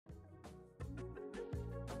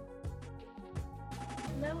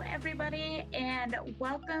Hello, everybody, and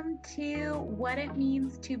welcome to What It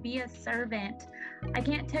Means to Be a Servant. I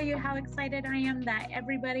can't tell you how excited I am that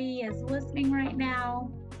everybody is listening right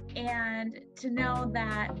now and to know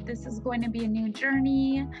that this is going to be a new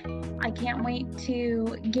journey. I can't wait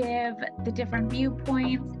to give the different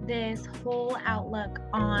viewpoints, this whole outlook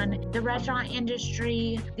on the restaurant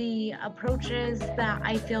industry, the approaches that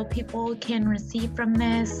I feel people can receive from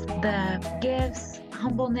this, the gifts,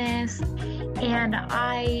 humbleness, and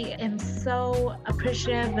I am so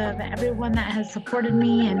appreciative of everyone that has supported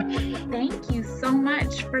me. And thank you so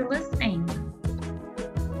much for listening.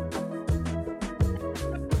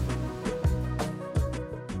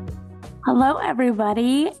 Hello,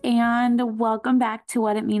 everybody, and welcome back to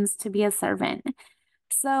What It Means to Be a Servant.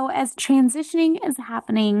 So, as transitioning is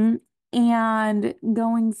happening and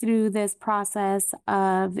going through this process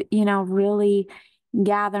of, really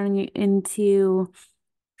gathering into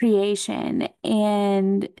creation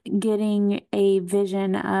and getting a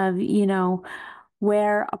vision of,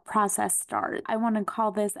 where a process starts. I want to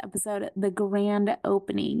call this episode the grand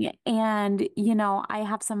opening. And, I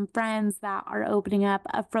have some friends that are opening up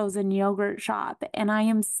a frozen yogurt shop, and I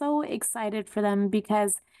am so excited for them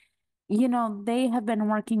because, they have been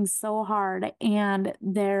working so hard and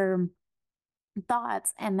their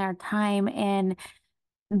thoughts and their time and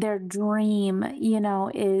their dream,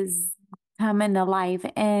 is coming to life.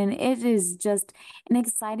 And it is just an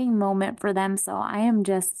exciting moment for them. So I am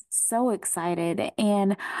just so excited.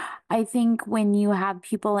 And I think when you have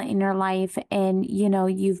people in your life and,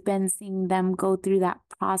 you've been seeing them go through that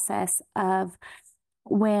process of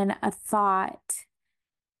when a thought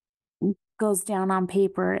goes down on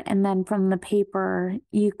paper, and then from the paper,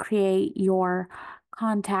 you create your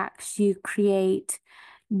contacts, you create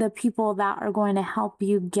the people that are going to help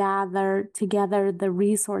you gather together the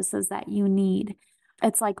resources that you need.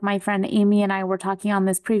 It's like my friend Amy and I were talking on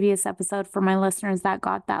this previous episode for my listeners that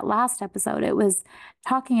got that last episode. It was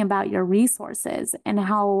talking about your resources and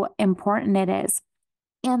how important it is.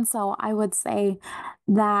 And so I would say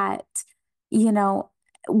that, you know,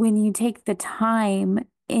 when you take the time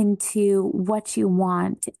into what you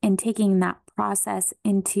want and taking that process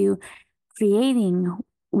into creating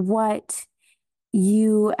what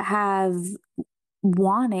you have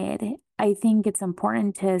wanted, I think it's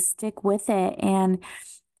important to stick with it and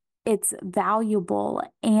it's valuable.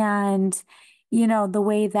 And, the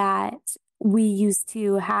way that we used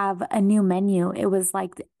to have a new menu, it was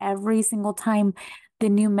like every single time the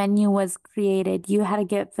new menu was created, you had to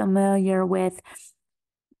get familiar with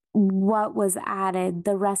what was added,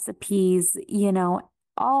 the recipes,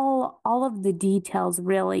 all of the details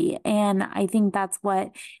really. And I think that's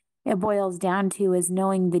what it boils down to is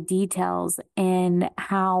knowing the details and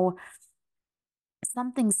how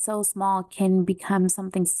something so small can become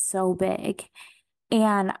something so big.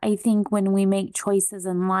 And I think when we make choices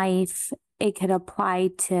in life, it could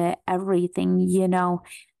apply to everything.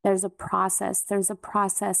 There's a process. There's a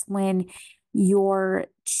process when you're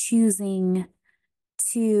choosing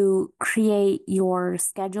to create your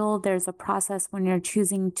schedule. There's a process when you're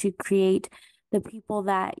choosing to create the people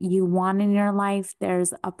that you want in your life.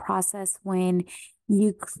 There's a process when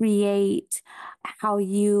you create how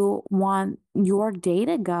you want your day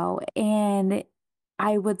to go. And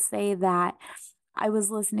I would say that I was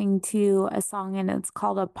listening to a song and it's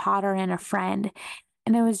called A Potter and a Friend.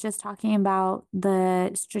 And it was just talking about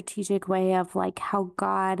the strategic way of like how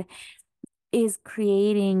God is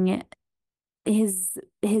creating his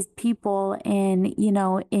people and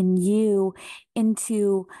in you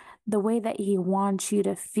into the way that he wants you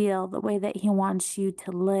to feel, the way that he wants you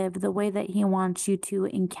to live, the way that he wants you to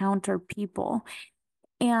encounter people.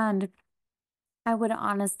 And I would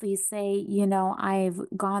honestly say, I've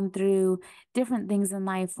gone through different things in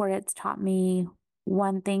life where it's taught me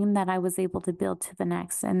one thing that I was able to build to the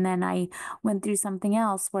next. And then I went through something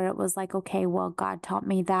else where it was like, okay, well, God taught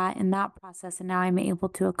me that in that process. And now I'm able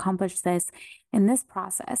to accomplish this in this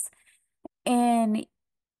process. And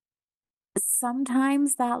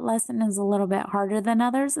sometimes that lesson is a little bit harder than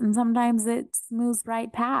others, and sometimes it smooths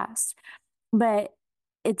right past, but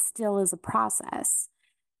it still is a process.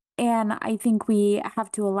 And I think we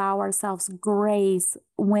have to allow ourselves grace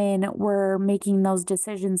when we're making those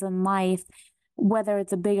decisions in life, whether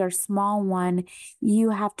it's a big or small one.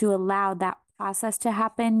 You have to allow that process to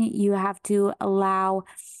happen. You have to allow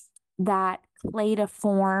that clay to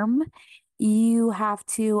form. You have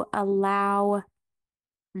to allow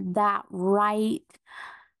that right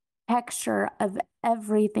texture of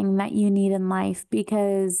everything that you need in life,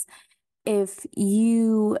 because if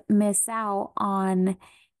you miss out on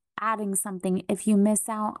adding something, if you miss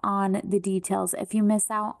out on the details, if you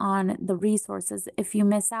miss out on the resources, if you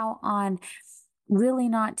miss out on really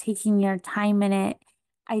not taking your time in it,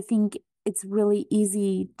 I think it's really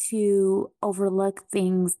easy to overlook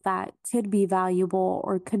things that could be valuable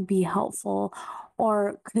or could be helpful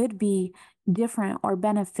or could be different or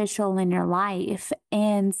beneficial in your life.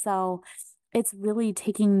 And so it's really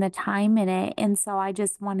taking the time in it. And so I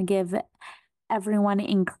just want to give everyone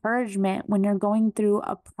encouragement when you're going through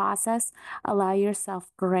a process, allow yourself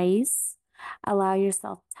grace, allow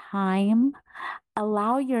yourself time,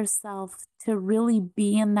 allow yourself to really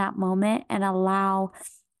be in that moment and allow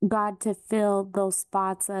God to fill those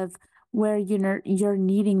spots of where you're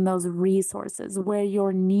needing those resources, where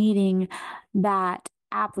you're needing that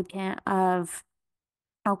applicant of,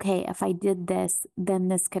 okay, if I did this, then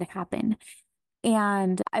this could happen.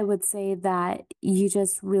 And I would say that you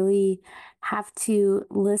just really have to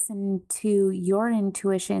listen to your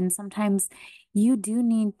intuition. Sometimes you do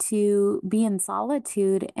need to be in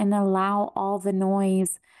solitude and allow all the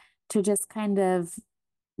noise to just kind of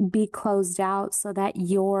be closed out so that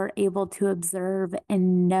you're able to observe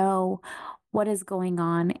and know what is going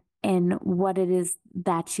on and what it is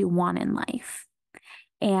that you want in life.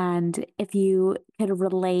 And if you could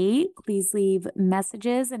relate, please leave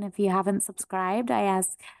messages. And if you haven't subscribed, I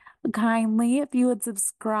ask kindly if you would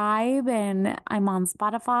subscribe. And I'm on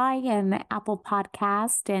Spotify and Apple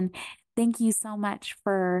Podcast. And thank you so much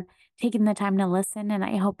for taking the time to listen. And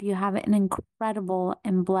I hope you have an incredible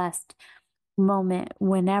and blessed moment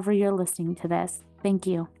whenever you're listening to this. Thank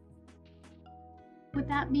you. With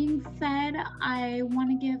that being said, I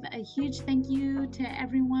want to give a huge thank you to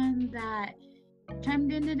everyone that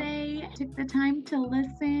chimed in today, took the time to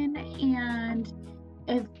listen. And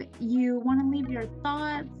if you want to leave your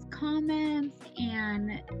thoughts, comments,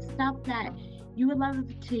 and stuff that you would love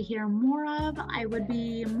to hear more of, I would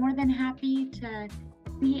be more than happy to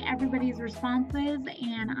see everybody's responses.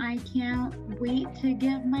 And I can't wait to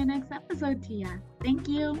give my next episode to you. Thank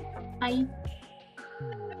you. Bye.